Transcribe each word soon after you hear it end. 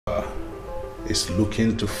is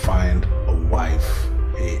looking to find a wife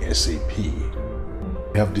ASAP.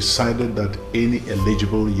 We have decided that any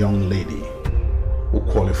eligible young lady who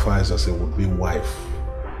qualifies as a would-be wife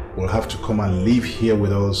will have to come and live here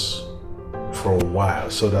with us for a while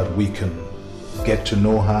so that we can get to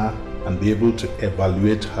know her and be able to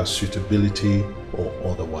evaluate her suitability or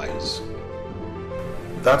otherwise.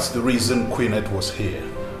 That's the reason Queenette was here.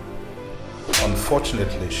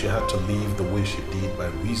 Unfortunately, she had to leave the way she did by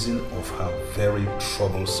reason of her very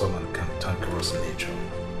troublesome and cantankerous nature.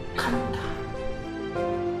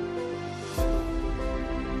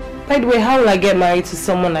 By the way, how will I get married to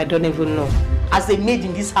someone I don't even know? As a maid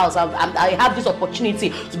in this house, I have this opportunity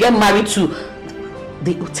to get married to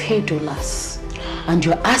the Otedolas. And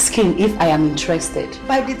you're asking if I am interested.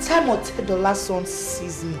 By the time Otedola's son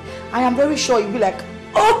sees me, I am very sure he'll be like,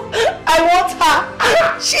 oh, I want her.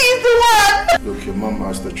 She's the one. Look, your mom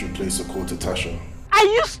asked that you place a call to Tasha. Are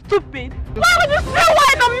you stupid? Why would you spill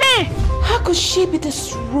wine on me? How could she be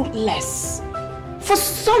this ruthless? For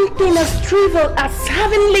something as trivial as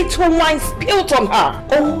having little wine spilled on her.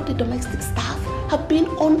 All the domestic staff have been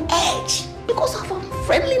on edge because of her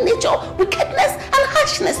friendly nature, wickedness and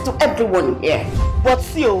harshness to everyone here. But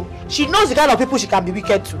still, she knows the kind of people she can be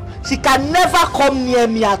wicked to. She can never come near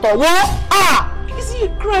me at all. Is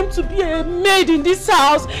it a crime to be a maid in this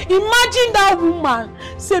house? Imagine that woman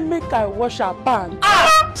say make I wash her pants.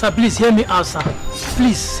 Sir, please hear me out, sir.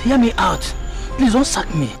 Please hear me out. Please don't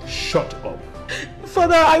sack me. Shut up.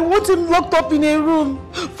 Father, I want him locked up in a room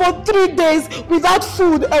for 3 days without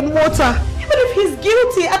food and water. Even if he's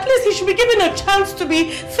guilty, at least he should be given a chance to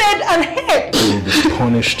be fed and helped. You will be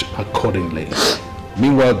punished accordingly.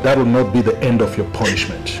 Meanwhile, that will not be the end of your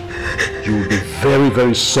punishment. You will be very,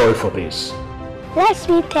 very sorry for this. Let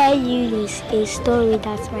me tell you a story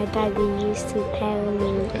that my daddy used to tell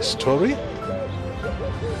me. A story?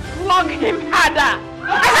 Flog him harder!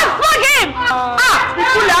 I said flog him!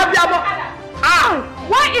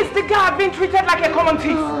 Why is the guy being treated like a common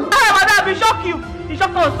thief? Madam, he shocked you. He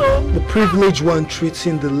shocked us all. The privileged one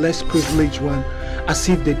treating the less privileged one as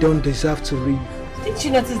if they don't deserve to live. Didn't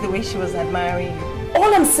you notice the way she was admiring you?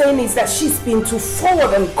 All I'm saying is that she's been too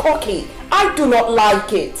forward and cocky. I do not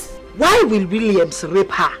like it. Why will Williams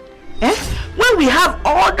rape her? When we have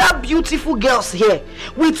other beautiful girls here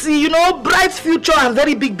with, bright future and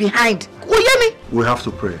very big behind. We have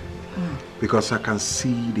to pray because I can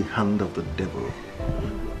see the hand of the devil.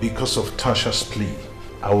 Because of Tasha's plea,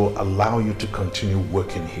 I will allow you to continue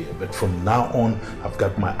working here. But from now on, I've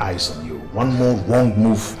got my eyes on you. One more wrong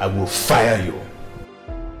move, I will fire you.